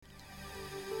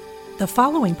The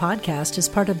following podcast is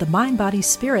part of the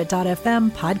MindBodySpirit.fm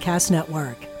podcast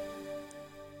network.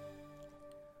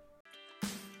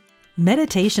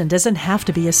 Meditation doesn't have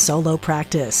to be a solo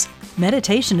practice.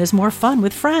 Meditation is more fun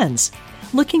with friends.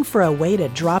 Looking for a way to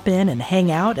drop in and hang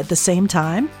out at the same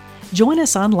time? Join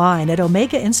us online at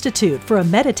Omega Institute for a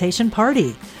meditation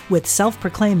party with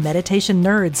self-proclaimed meditation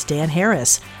nerds Dan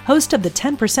Harris, host of the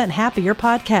 10% Happier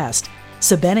podcast,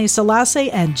 Sebene Selassie,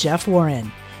 and Jeff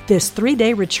Warren. This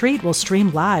 3-day retreat will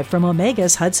stream live from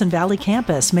Omega's Hudson Valley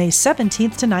campus May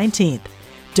 17th to 19th.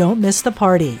 Don't miss the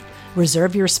party.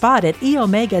 Reserve your spot at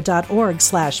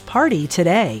eomega.org/party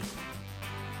today.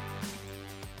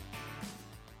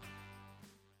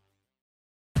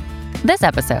 This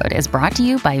episode is brought to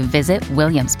you by Visit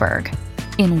Williamsburg.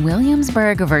 In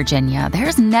Williamsburg, Virginia,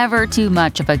 there's never too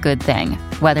much of a good thing.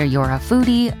 Whether you're a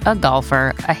foodie, a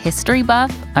golfer, a history buff,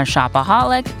 a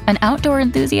shopaholic, an outdoor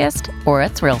enthusiast, or a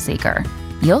thrill seeker,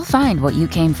 you'll find what you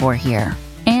came for here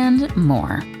and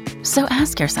more. So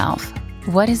ask yourself,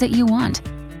 what is it you want?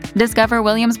 Discover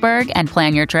Williamsburg and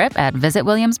plan your trip at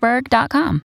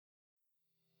visitwilliamsburg.com.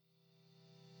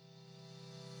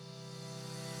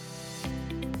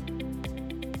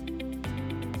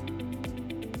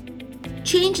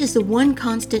 Change is the one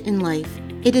constant in life.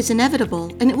 It is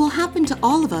inevitable, and it will happen to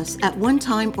all of us at one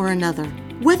time or another.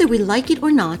 Whether we like it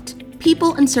or not,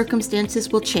 people and circumstances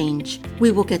will change.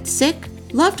 We will get sick,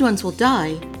 loved ones will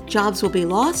die, jobs will be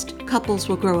lost, couples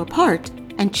will grow apart,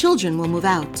 and children will move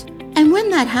out. And when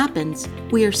that happens,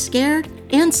 we are scared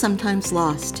and sometimes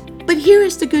lost. But here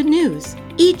is the good news.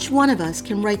 Each one of us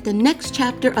can write the next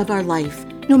chapter of our life.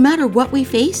 No matter what we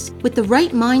face, with the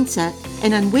right mindset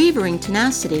and unwavering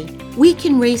tenacity, we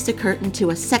can raise the curtain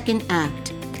to a second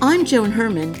act. I'm Joan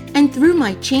Herman, and through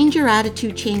my Change Your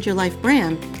Attitude, Change Your Life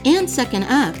brand and Second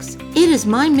Acts, it is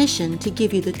my mission to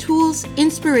give you the tools,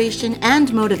 inspiration,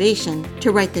 and motivation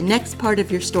to write the next part of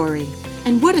your story.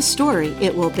 And what a story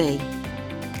it will be.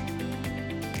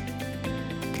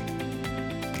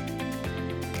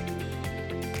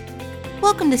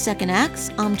 Welcome to Second Acts.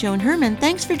 I'm Joan Herman.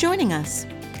 Thanks for joining us.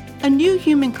 A new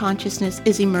human consciousness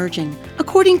is emerging.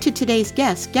 According to today's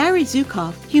guest, Gary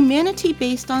Zukav, humanity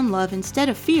based on love instead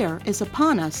of fear is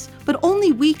upon us, but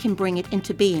only we can bring it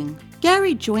into being.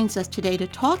 Gary joins us today to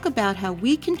talk about how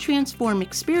we can transform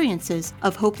experiences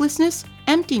of hopelessness,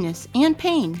 emptiness, and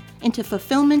pain into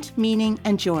fulfillment, meaning,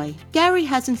 and joy. Gary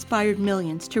has inspired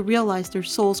millions to realize their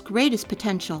soul's greatest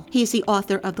potential. He is the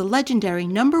author of the legendary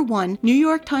 #1 New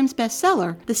York Times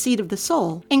bestseller, The Seed of the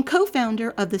Soul, and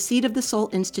co-founder of the Seed of the Soul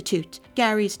Institute.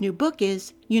 Gary's new book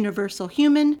is Universal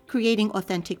Human, Creating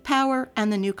Authentic Power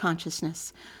and the New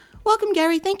Consciousness. Welcome,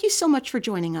 Gary. Thank you so much for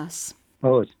joining us.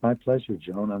 Oh, it's my pleasure,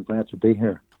 Joan. I'm glad to be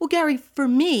here. Well, Gary, for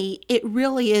me, it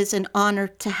really is an honor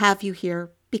to have you here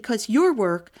because your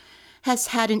work has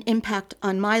had an impact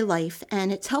on my life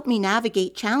and it's helped me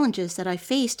navigate challenges that I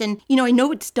faced. And, I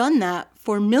know it's done that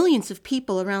for millions of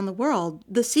people around the world.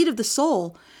 The Seed of the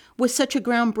Soul was such a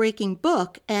groundbreaking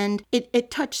book and it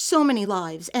touched so many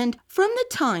lives. And from the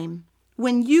time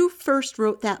when you first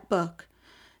wrote that book,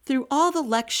 through all the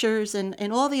lectures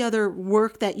and all the other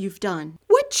work that you've done,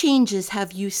 what changes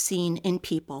have you seen in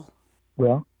people?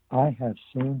 Well, I have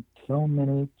seen so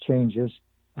many changes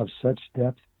of such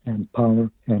depth and power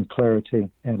and clarity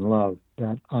and love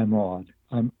that I'm awed.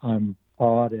 I'm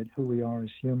awed at who we are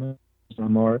as humans.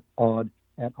 I'm more awed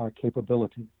at our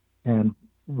capability. And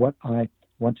what I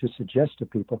want to suggest to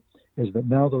people is that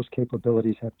now those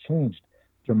capabilities have changed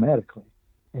dramatically.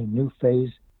 A new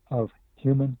phase of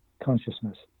human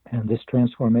consciousness. And this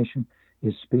transformation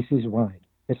is species-wide.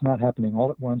 It's not happening all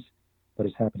at once, but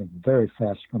it's happening very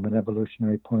fast from an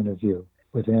evolutionary point of view.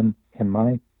 In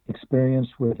my experience,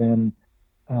 within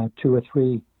 2 or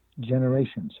 3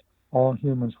 generations, all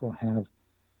humans will have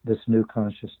this new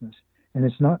consciousness. And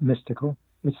it's not mystical,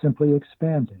 it's simply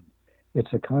expanding.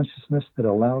 It's a consciousness that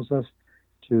allows us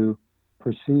to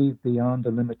perceive beyond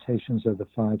the limitations of the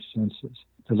 5 senses,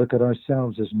 to look at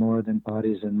ourselves as more than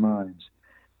bodies and minds,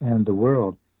 and the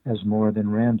world as more than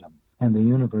random, and the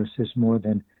universe is more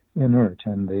than inert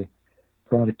and the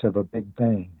product of a big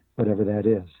bang, whatever that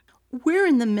is. We're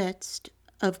in the midst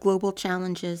of global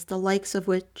challenges, the likes of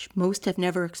which most have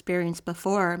never experienced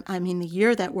before. I mean, the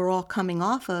year that we're all coming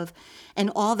off of and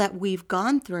all that we've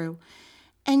gone through.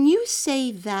 And you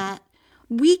say that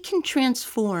we can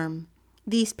transform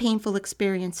these painful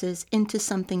experiences into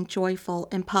something joyful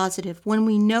and positive when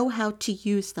we know how to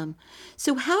use them.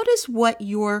 So how does what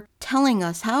you're telling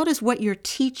us, how does what you're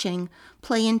teaching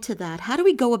play into that? How do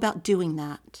we go about doing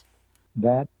that?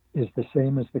 That is the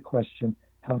same as the question,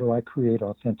 how do I create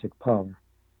authentic power?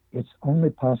 It's only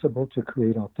possible to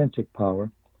create authentic power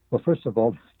Well, first of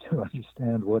all, to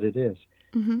understand what it is.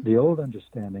 Mm-hmm. The old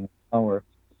understanding of power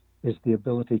is the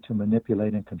ability to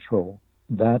manipulate and control.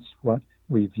 That's what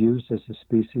we've used as a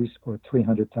species for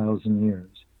 300,000 years,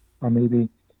 or maybe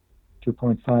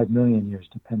 2.5 million years,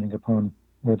 depending upon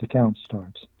where the count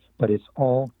starts. But it's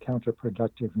all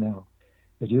counterproductive now.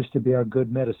 It used to be our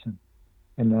good medicine,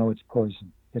 and now it's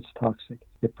poison. It's toxic.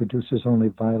 It produces only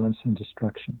violence and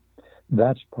destruction.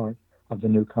 That's part of the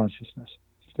new consciousness.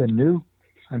 The new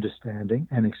understanding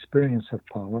and experience of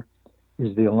power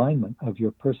is the alignment of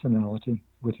your personality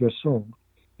with your soul.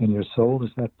 And your soul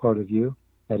is that part of you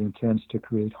that intends to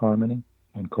create harmony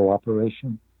and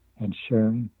cooperation and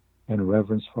sharing and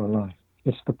reverence for life.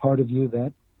 It's the part of you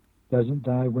that doesn't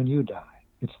die when you die.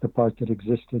 It's the part that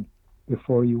existed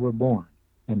before you were born.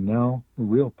 And now the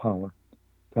real power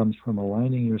comes from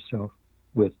aligning yourself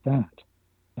with that.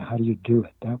 Now, how do you do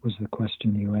it? That was the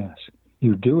question you asked.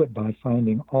 You do it by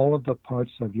finding all of the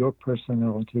parts of your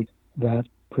personality that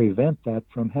prevent that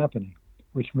from happening,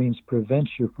 which means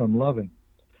prevents you from loving,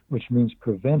 which means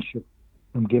prevents you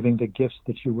from giving the gifts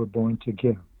that you were born to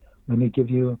give. Let me give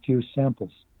you a few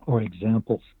samples or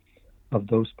examples of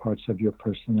those parts of your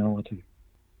personality.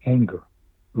 Anger,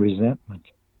 resentment,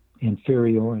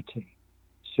 inferiority,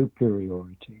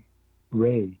 superiority,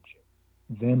 rage,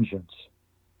 vengeance,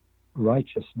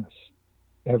 righteousness,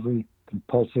 every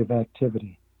compulsive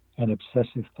activity, and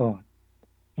obsessive thought,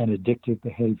 and addictive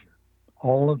behavior.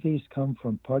 All of these come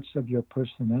from parts of your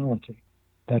personality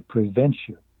that prevent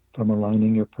you from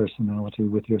aligning your personality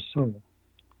with your soul,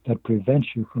 that prevents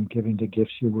you from giving the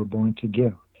gifts you were born to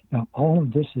give. Now, all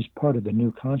of this is part of the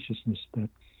new consciousness that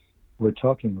we're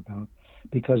talking about,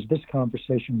 because this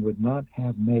conversation would not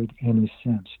have made any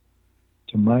sense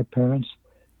to my parents,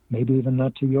 maybe even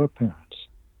not to your parents.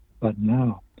 But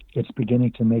now it's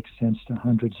beginning to make sense to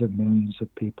hundreds of millions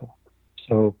of people.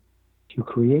 So to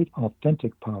create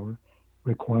authentic power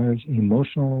requires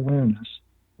emotional awareness,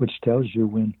 which tells you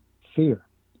when fear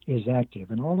is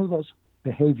active. And all of those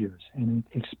behaviors and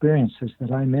experiences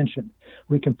that I mentioned,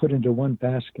 we can put into one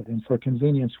basket, and for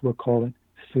convenience, we'll call it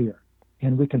fear.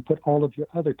 And we can put all of your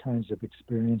other kinds of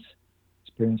experiences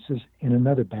in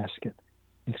another basket.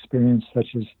 Experience such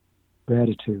as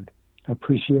gratitude,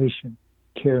 appreciation,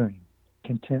 caring,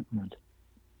 contentment,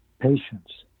 patience,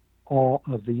 all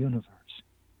of the universe.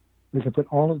 We can put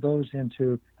all of those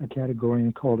into a category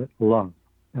and call it love.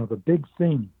 Now, the big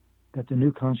thing that the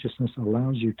new consciousness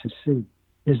allows you to see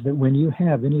is that when you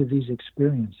have any of these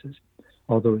experiences,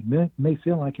 although it may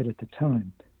feel like it at the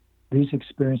time, these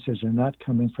experiences are not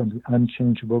coming from the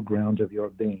unchangeable ground of your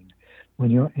being.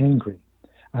 When you're angry,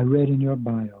 I read in your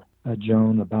bio,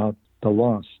 Joan, about the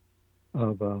loss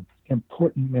of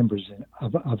important members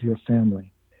of your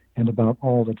family and about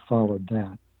all that followed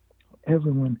that.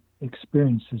 Everyone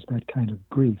experiences that kind of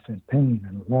grief and pain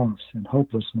and loss and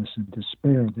hopelessness and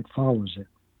despair that follows it.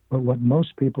 But what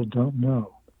most people don't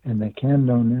know, and they can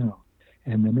know now,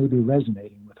 and they may be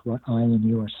resonating with what I and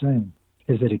you are saying,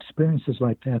 is that experiences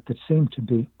like that seem to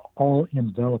be all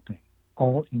enveloping,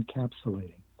 all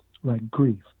encapsulating, like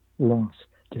grief, loss,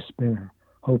 despair,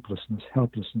 hopelessness,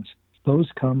 helplessness, those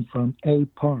come from a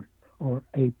part or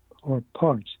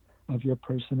parts of your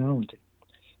personality.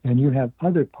 And you have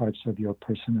other parts of your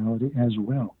personality as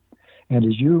well. And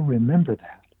as you remember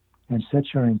that and set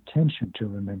your intention to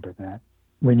remember that,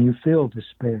 when you feel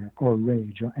despair or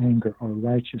rage or anger or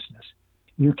righteousness,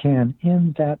 you can,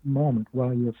 in that moment,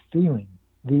 while you're feeling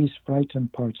these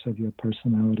frightened parts of your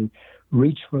personality,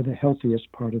 reach for the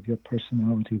healthiest part of your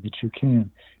personality that you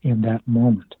can in that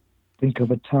moment. Think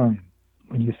of a time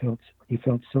when you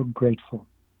felt so grateful,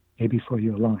 maybe for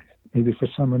your life, maybe for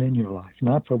someone in your life,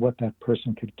 not for what that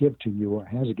person could give to you or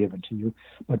has given to you,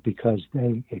 but because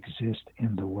they exist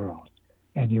in the world.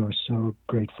 And you're so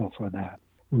grateful for that.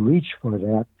 Reach for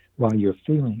that while you're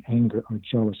feeling anger or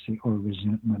jealousy or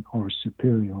resentment or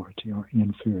superiority or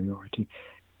inferiority.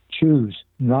 Choose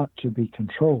not to be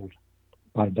controlled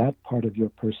by that part of your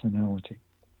personality.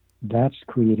 That's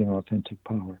creating authentic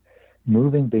power,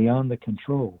 moving beyond the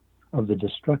control of the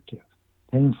destructive,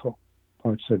 painful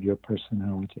parts of your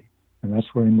personality. And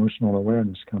that's where emotional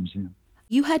awareness comes in.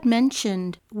 You had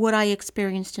mentioned what I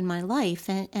experienced in my life,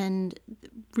 and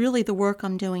really the work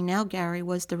I'm doing now, Gary,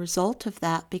 was the result of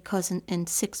that, because in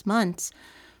 6 months,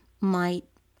 my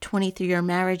 23-year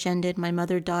marriage ended, my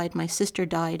mother died, my sister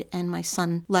died, and my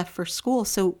son left for school.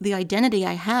 So the identity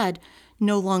I had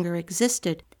no longer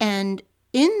existed. And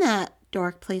in that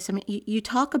dark place, I mean, you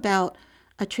talk about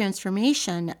a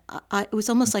transformation. It was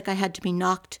almost like I had to be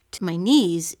knocked to my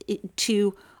knees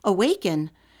to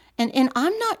awaken. And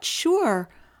I'm not sure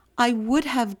I would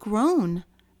have grown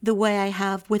the way I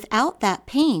have without that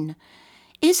pain.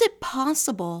 Is it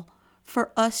possible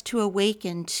for us to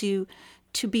awaken to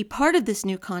be part of this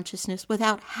new consciousness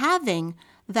without having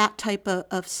that type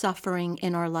of suffering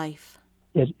in our life?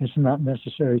 It's not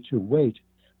necessary to wait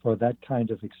for that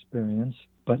kind of experience,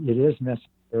 but it is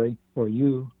necessary for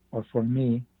you or for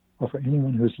me or for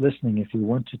anyone who's listening, if you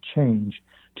want to change,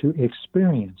 to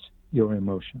experience your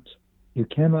emotions. You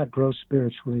cannot grow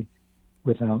spiritually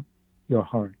without your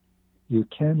heart. You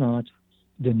cannot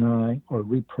deny or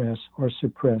repress or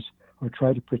suppress or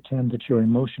try to pretend that your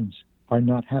emotions are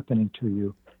not happening to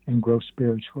you and grow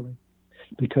spiritually,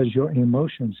 because your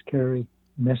emotions carry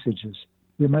messages.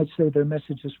 You might say they're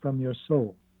messages from your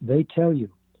soul. They tell you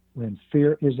when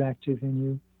fear is active in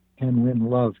you and when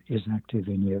love is active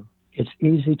in you. It's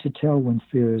easy to tell when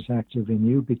fear is active in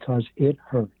you because it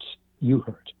hurts. You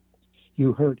hurt.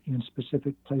 You hurt in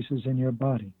specific places in your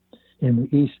body. In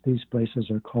the East, these places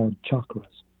are called chakras.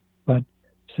 But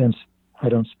since I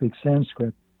don't speak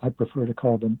Sanskrit, I prefer to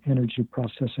call them energy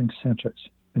processing centers.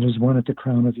 And there's one at the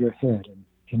crown of your head and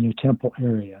in your temple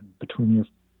area, and between your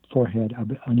forehead,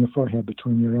 on your forehead,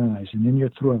 between your eyes, and in your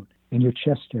throat, in your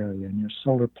chest area, in your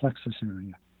solar plexus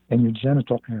area, and your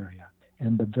genital area,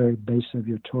 and the very base of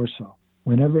your torso.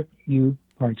 Whenever you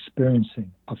are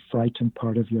experiencing a frightened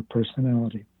part of your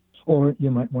personality, or you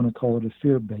might want to call it a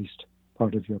fear-based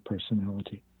part of your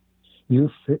personality, you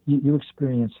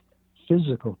experience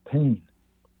physical pain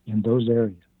in those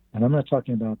areas. And I'm not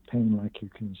talking about pain like you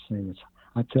can say it's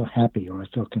I feel happy, or I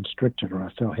feel constricted, or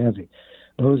I feel heavy.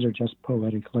 Those are just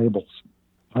poetic labels.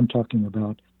 I'm talking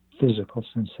about physical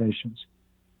sensations: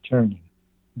 churning,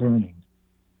 burning,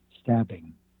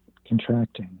 stabbing,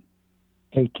 contracting,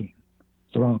 aching,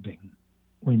 throbbing.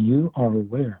 When you are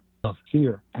aware of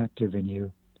fear active in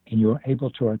you and you are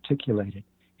able to articulate it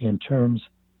in terms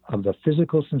of the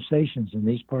physical sensations in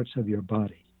these parts of your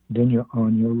body, then you're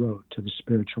on your road to the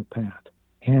spiritual path.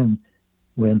 And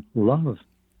when love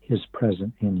is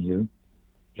present in you,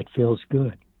 it feels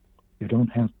good. You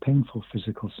don't have painful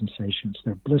physical sensations.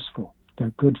 They're blissful.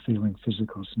 They're good feeling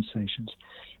physical sensations.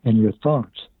 And your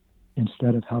thoughts,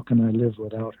 instead of how can I live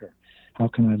without her? How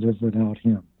can I live without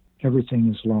him? Everything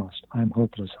is lost. I'm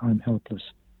hopeless. I'm helpless.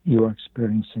 You are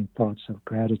experiencing thoughts of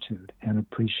gratitude and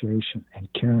appreciation and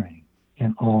caring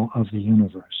and awe of the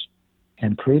universe.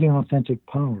 And creating authentic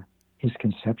power is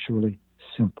conceptually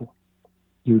simple.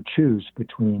 You choose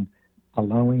between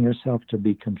allowing yourself to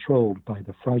be controlled by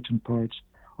the frightened parts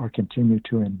or continue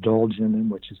to indulge in them,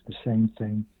 which is the same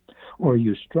thing, or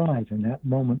you strive in that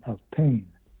moment of pain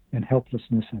and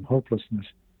helplessness and hopelessness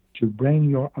to bring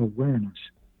your awareness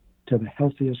to the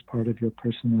healthiest part of your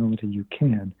personality you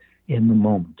can in the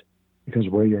moment. Because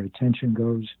where your attention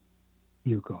goes,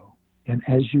 you go. And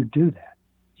as you do that,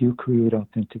 you create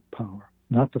authentic power.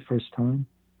 Not the first time,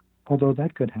 although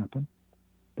that could happen.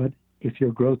 But if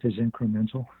your growth is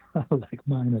incremental, like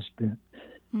mine has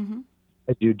been,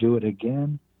 as you do it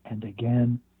again and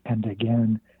again and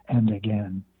again and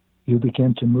again, you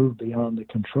begin to move beyond the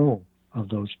control of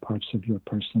those parts of your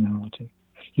personality.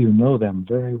 You know them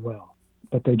very well,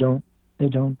 but they don't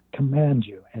command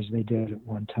you as they did at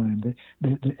one time.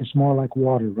 It's more like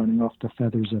water running off the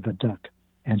feathers of a duck.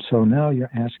 And so now you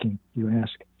ask,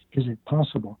 is it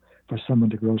possible for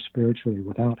someone to grow spiritually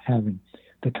without having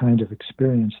the kind of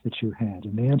experience that you had?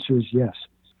 And the answer is yes.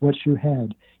 What you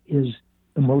had is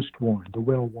the most worn, the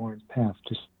well-worn path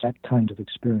to that kind of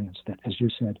experience that, as you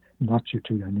said, knocks you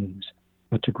to your knees.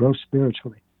 But to grow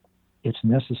spiritually, it's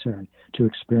necessary to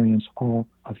experience all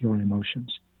of your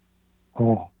emotions,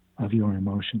 all of your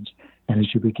emotions. And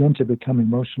as you begin to become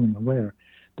emotionally aware,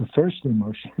 the first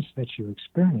emotions that you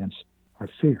experience are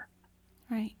fear.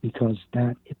 Right. Because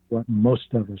that is what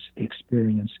most of us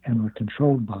experience and are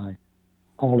controlled by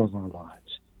all of our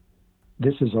lives.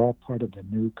 This is all part of the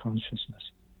new consciousness.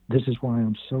 This is why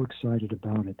I'm so excited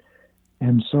about it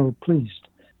and so pleased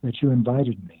that you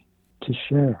invited me to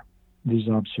share these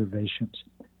observations.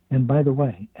 And by the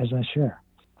way, as I share,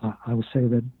 I will say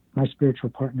that my spiritual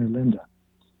partner, Linda,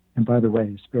 and by the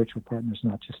way, a spiritual partner is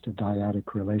not just a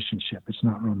dyadic relationship. It's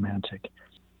not romantic.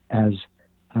 As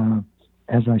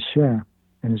I share,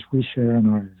 and as we share in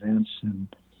our events, and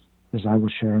as I will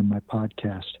share in my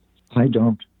podcast, I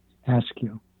don't ask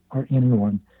you or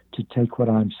anyone to take what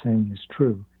I'm saying as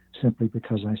true simply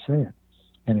because I say it.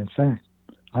 And in fact,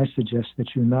 I suggest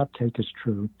that you not take as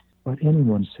true what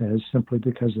anyone says simply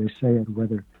because they say it,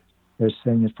 whether they're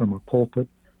saying it from a pulpit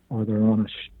or they're on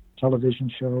a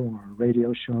television show or a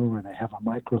radio show or they have a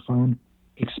microphone.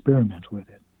 Experiment with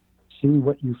it. See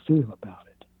what you feel about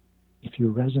it. If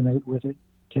you resonate with it,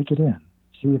 take it in.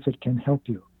 See if it can help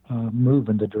you move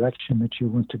in the direction that you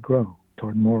want to grow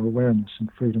toward more awareness and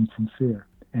freedom from fear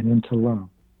and into love.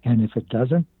 And if it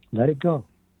doesn't, let it go.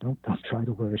 Don't try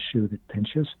to wear a shoe that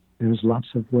pinches. There's lots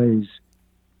of ways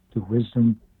to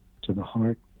wisdom, to the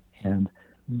heart, and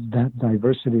that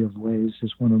diversity of ways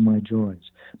is one of my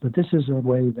joys. But this is a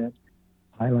way that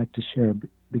I like to share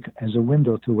as a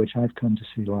window through which I've come to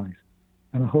see life.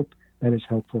 And I hope that is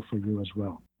helpful for you as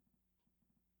well.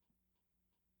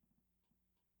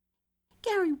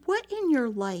 Gary, what in your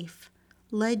life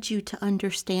led you to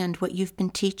understand what you've been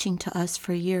teaching to us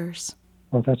for years?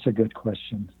 Well, that's a good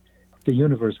question. The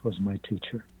universe was my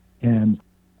teacher, and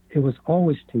it was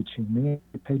always teaching me.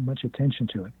 I paid much attention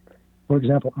to it. For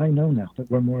example, I know now that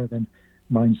we're more than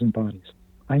minds and bodies.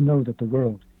 I know that the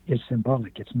world is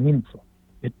symbolic. It's meaningful.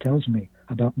 It tells me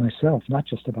about myself, not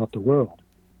just about the world.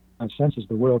 In senses,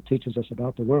 the world teaches us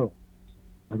about the world.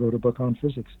 I wrote a book on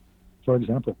physics. For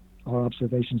example, our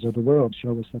observations of the world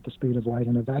show us that the speed of light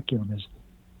in a vacuum is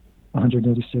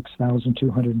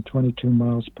 186,222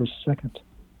 miles per second.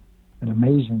 An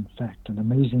amazing fact, an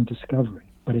amazing discovery,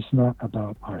 but it's not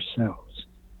about ourselves.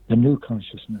 The new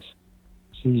consciousness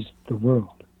sees the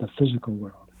world, the physical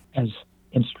world, as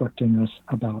instructing us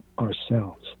about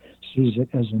ourselves, sees it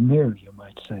as a mirror, you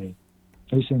might say,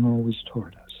 facing always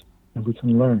toward us. And we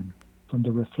can learn from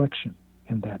the reflection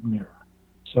in that mirror.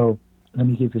 So let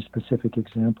me give you a specific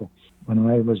example. When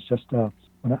I was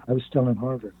still in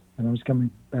Harvard, and I was coming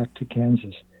back to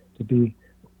Kansas to be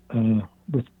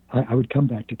I would come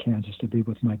back to Kansas to be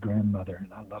with my grandmother,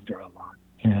 and I loved her a lot.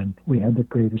 And we had the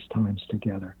greatest times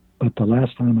together. But the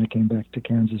last time I came back to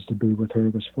Kansas to be with her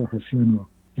was for her funeral.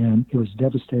 And it was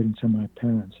devastating to my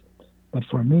parents. But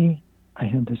for me, I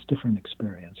had this different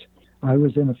experience. I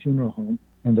was in a funeral home,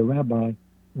 and the rabbi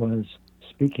was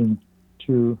speaking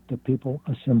to the people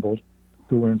assembled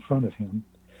who were in front of him.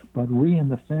 But we in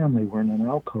the family were in an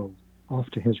alcove off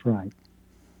to his right.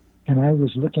 And I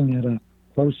was looking at a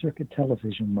closed-circuit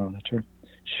television monitor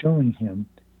showing him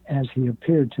as he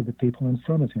appeared to the people in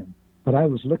front of him. But I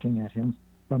was looking at him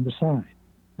from the side.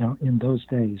 Now, in those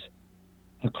days,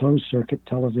 a closed-circuit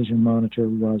television monitor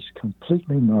was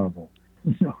completely novel.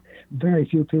 Very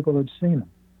few people had seen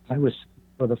them. I was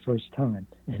for the first time,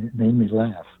 and it made me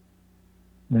laugh.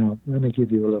 Now, let me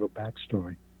give you a little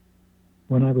backstory.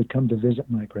 When I would come to visit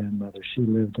my grandmother, she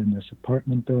lived in this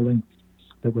apartment building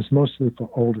that was mostly for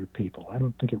older people. I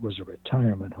don't think it was a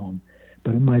retirement home,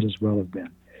 but it might as well have been.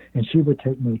 And she would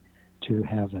take me to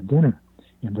have a dinner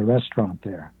in the restaurant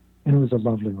there. And it was a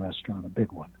lovely restaurant, a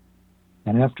big one.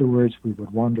 And afterwards, we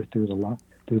would wander through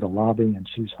the lobby, and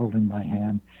she was holding my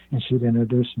hand, and she'd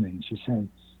introduce me, and she'd say,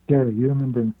 "Gary, you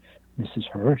remember Mrs.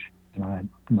 Hirsch?" And I'd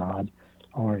nod.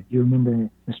 Or, "You remember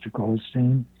Mr.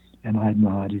 Goldstein?" And I'd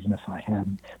nod, even if I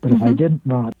hadn't. But if I didn't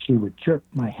nod, she would jerk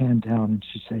my hand down, and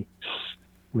she'd say, "Shh."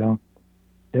 Well,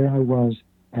 there I was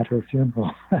at her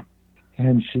funeral,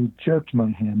 and she jerked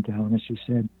my hand down, and she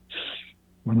said, "Shh,"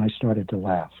 when I started to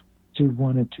laugh. She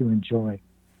wanted to enjoy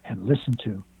and listen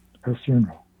to her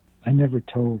funeral. I never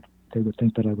told they would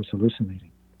think that I was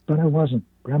hallucinating, but I wasn't.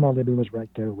 Grandma Libby was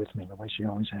right there with me, the way she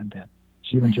always had been.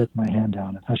 She even jerked my hand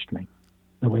down and hushed me,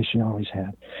 the way she always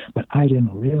had. But I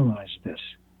didn't realize this.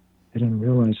 I didn't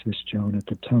realize this, Joan, at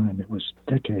the time. It was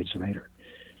decades later,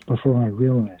 before I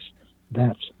realized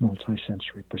that's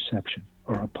multisensory perception,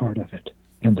 or a part of it.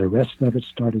 And the rest of it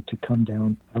started to come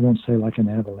down, I won't say like an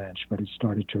avalanche, but it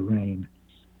started to rain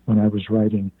when I was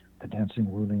writing The Dancing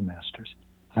Wuling Masters.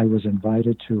 I was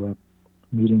invited to a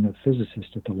meeting of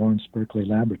physicists at the Lawrence Berkeley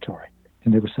Laboratory,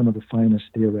 and they were some of the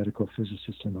finest theoretical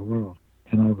physicists in the world.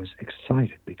 And I was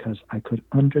excited because I could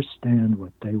understand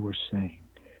what they were saying.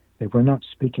 They were not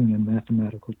speaking in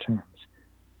mathematical terms,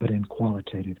 but in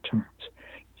qualitative terms.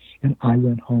 And I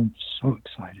went home so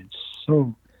excited,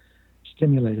 so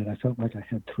stimulated. I felt like I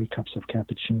had 3 cups of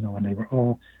cappuccino, and they were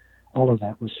all of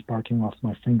that was sparking off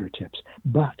my fingertips.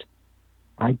 But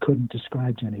I couldn't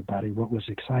describe to anybody what was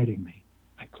exciting me.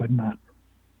 I could not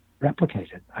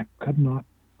replicate it. I could not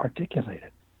articulate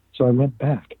it. So I went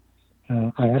back.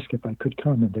 I asked if I could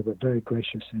come, and they were very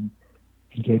gracious and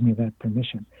gave me that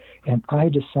permission. And I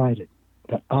decided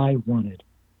that I wanted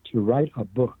to write a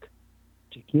book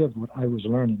to give what I was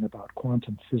learning about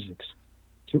quantum physics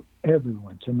to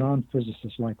everyone, to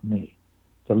non-physicists like me,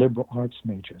 to liberal arts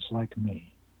majors like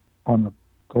me, on a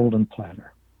golden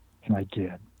platter. And I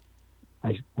did.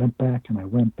 I went back and I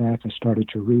went back. I started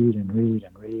to read and read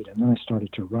and read, and then I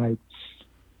started to write.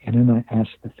 And then I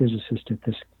asked the physicists at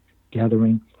this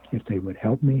gathering if they would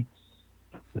help me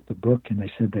with the book, and they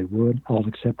said they would, all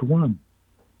except one.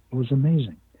 It was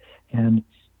amazing. And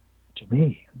to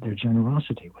me, their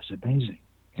generosity was amazing.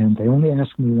 And they only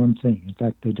asked me one thing. In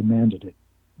fact, they demanded it: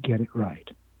 get it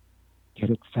right. get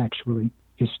it factually,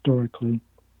 historically,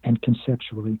 and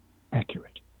conceptually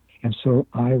accurate. And so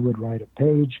I would write a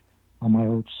page on my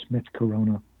old Smith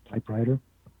Corona typewriter.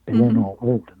 They weren't all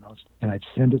old in those. And I'd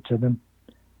send it to them,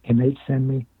 and they'd send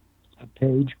me a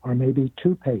page or maybe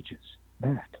 2 pages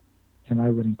back. And I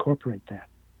would incorporate that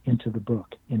into the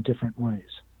book in different ways.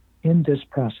 In this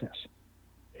process,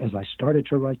 as I started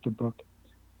to write the book,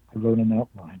 I wrote an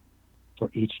outline for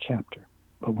each chapter.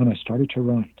 But when I started to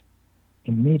write,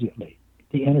 immediately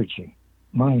the energy,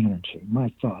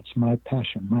 my thoughts, my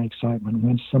passion, my excitement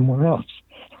went somewhere else.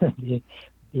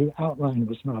 The outline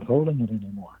was not holding it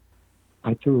anymore.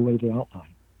 I threw away the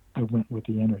outline. I went with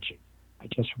the energy. I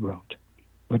just wrote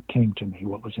what came to me,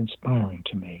 what was inspiring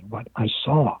to me, what I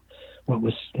saw, what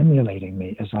was stimulating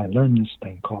me as I learned this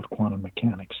thing called quantum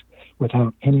mechanics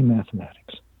without any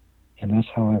mathematics. And that's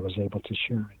how I was able to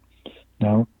share it.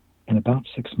 Now, in about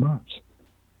 6 months,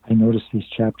 I noticed these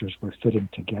chapters were fitting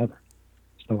together.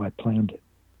 So I planned it.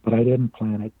 But I didn't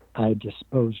plan it. I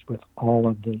disposed with all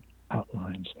of the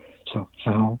outlines. So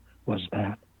how was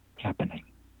that happening?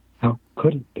 How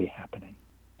could it be happening?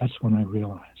 That's when I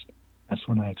realized. That's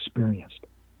when I experienced.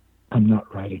 I'm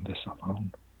not writing this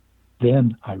alone.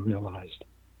 Then I realized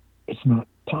it's not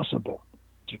possible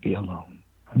to be alone.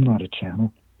 I'm not a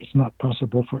channel. It's not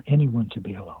possible for anyone to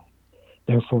be alone.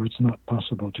 Therefore, it's not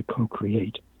possible to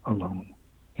co-create alone.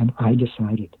 And I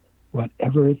decided,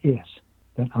 whatever it is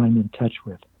that I'm in touch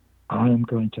with, I am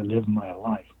going to live my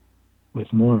life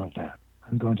with more of that.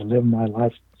 I'm going to live my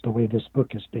life the way this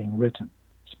book is being written,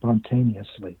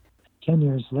 spontaneously. 10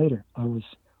 years later, I was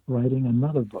writing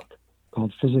another book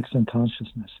called Physics and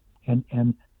Consciousness.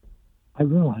 And I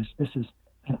realized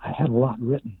and I had a lot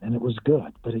written, and it was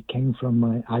good, but it came from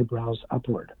my eyebrows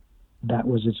upward. That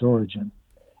was its origin.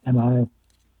 And I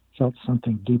felt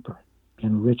something deeper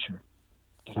and richer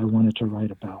that I wanted to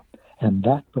write about. And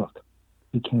that book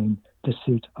became The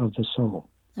Seat of the Soul,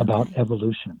 about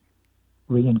evolution,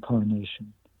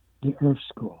 reincarnation, the Earth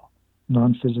School,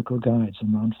 non-physical guides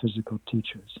and non-physical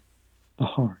teachers, the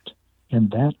heart. And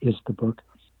that is the book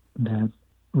that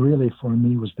really for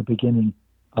me was the beginning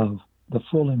of the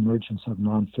full emergence of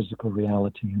non-physical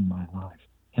reality in my life.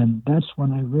 And that's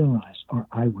when I realized, or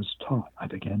I was taught, I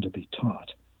began to be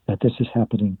taught, that this is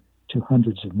happening to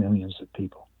hundreds of millions of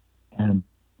people. And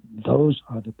those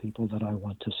are the people that I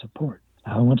want to support.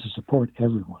 I want to support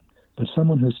everyone. But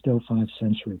someone who's still 5th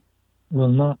century will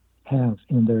not have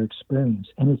in their experience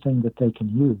anything that they can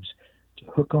use to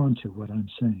hook on to what I'm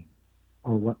saying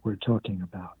or what we're talking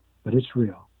about. But it's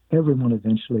real. Everyone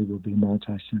eventually will be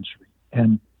multisensory.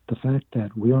 And the fact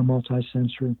that we are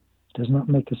multisensory does not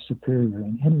make us superior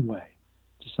in any way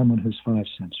to someone who's 5th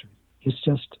century. It's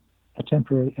just a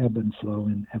temporary ebb and flow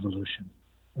in evolution.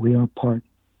 We are part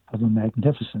of a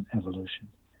magnificent evolution,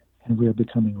 and we are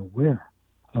becoming aware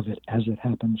of it as it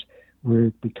happens.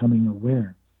 We're becoming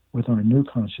aware with our new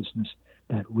consciousness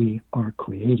that we are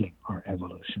creating our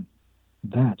evolution.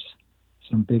 That's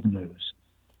some big news.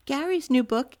 Gary's new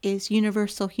book is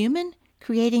Universal Human,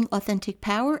 Creating Authentic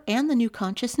Power and the New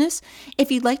Consciousness.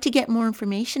 If you'd like to get more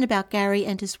information about Gary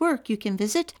and his work, you can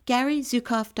visit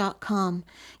GaryZukav.com.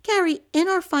 Gary, in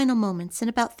our final moments, in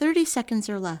about 30 seconds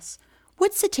or less,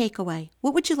 what's the takeaway?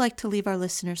 What would you like to leave our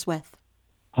listeners with?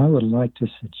 I would like to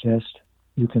suggest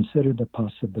you consider the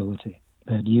possibility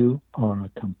that you are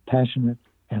a compassionate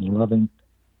and loving,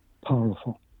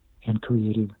 powerful, and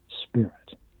creative spirit,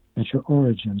 that your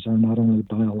origins are not only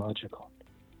biological,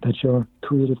 that your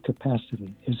creative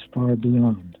capacity is far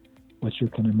beyond what you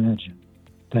can imagine,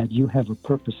 that you have a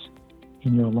purpose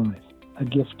in your life, a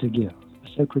gift to give,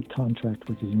 a sacred contract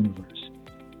with the universe.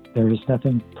 There is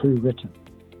nothing pre-written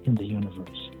in the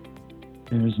universe.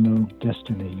 There is no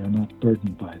destiny. You're not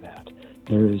burdened by that.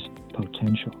 There is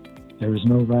potential. There is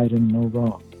no right and no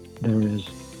wrong. There is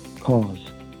cause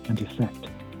and effect,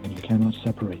 and you cannot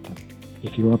separate them.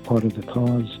 If you are part of the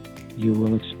cause, you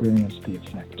will experience the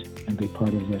effect and be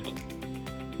part of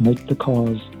it. Make the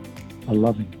cause a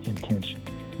loving intention.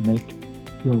 Make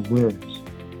your words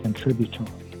contributory.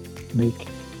 Make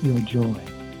your joy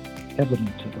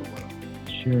evident to the world.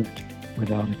 Share it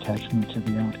without attachment to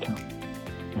the outcome,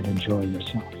 and enjoy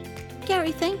yourself.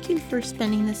 Gary, thank you for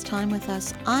spending this time with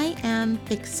us. I am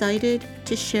excited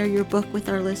to share your book with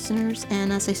our listeners,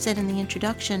 and as I said in the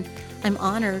introduction, I'm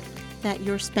honored that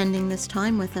you're spending this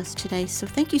time with us today. So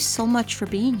thank you so much for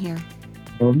being here.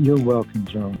 Oh, you're welcome,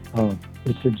 Joan. Oh,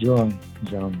 it's a joy,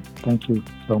 Joan. Thank you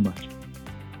so much.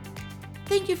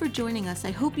 Thank you for joining us.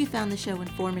 I hope you found the show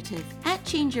informative. At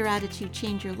Change Your Attitude,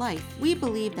 Change Your Life, we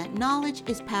believe that knowledge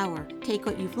is power. Take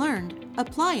what you've learned,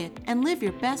 apply it, and live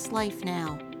your best life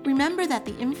now. Remember that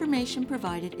the information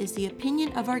provided is the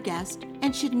opinion of our guest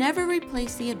and should never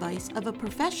replace the advice of a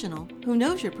professional who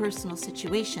knows your personal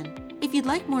situation. If you'd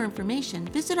like more information,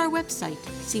 visit our website,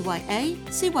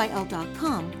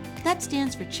 cyacyl.com. That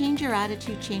stands for Change Your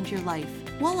Attitude, Change Your Life.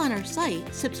 While on our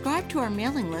site, subscribe to our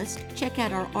mailing list, check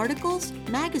out our articles,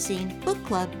 magazine, book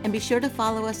club, and be sure to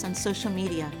follow us on social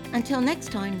media. Until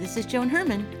next time, this is Joan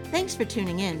Herman. Thanks for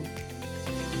tuning in.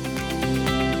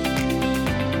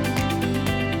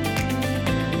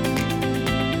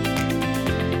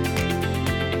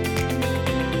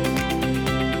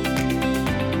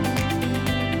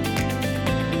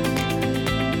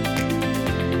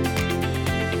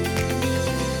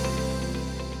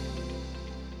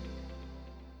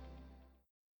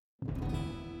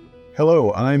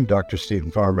 Hello, I'm Dr.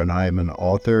 Stephen Farber, and I am an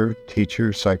author, teacher,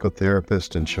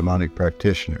 psychotherapist, and shamanic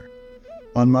practitioner.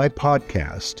 On my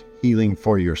podcast, Healing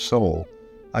for Your Soul,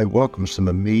 I welcome some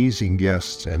amazing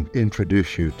guests and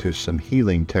introduce you to some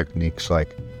healing techniques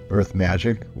like earth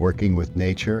magic, working with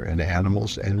nature and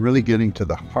animals, and really getting to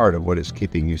the heart of what is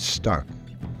keeping you stuck.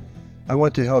 I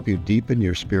want to help you deepen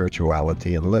your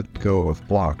spirituality and let go of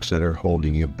blocks that are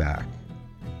holding you back.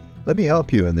 Let me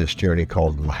help you in this journey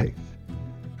called life.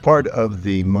 Part of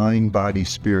the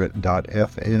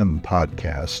mindbodyspirit.fm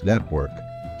podcast network.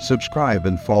 Subscribe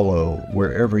and follow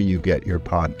wherever you get your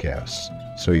podcasts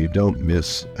so you don't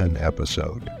miss an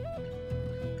episode.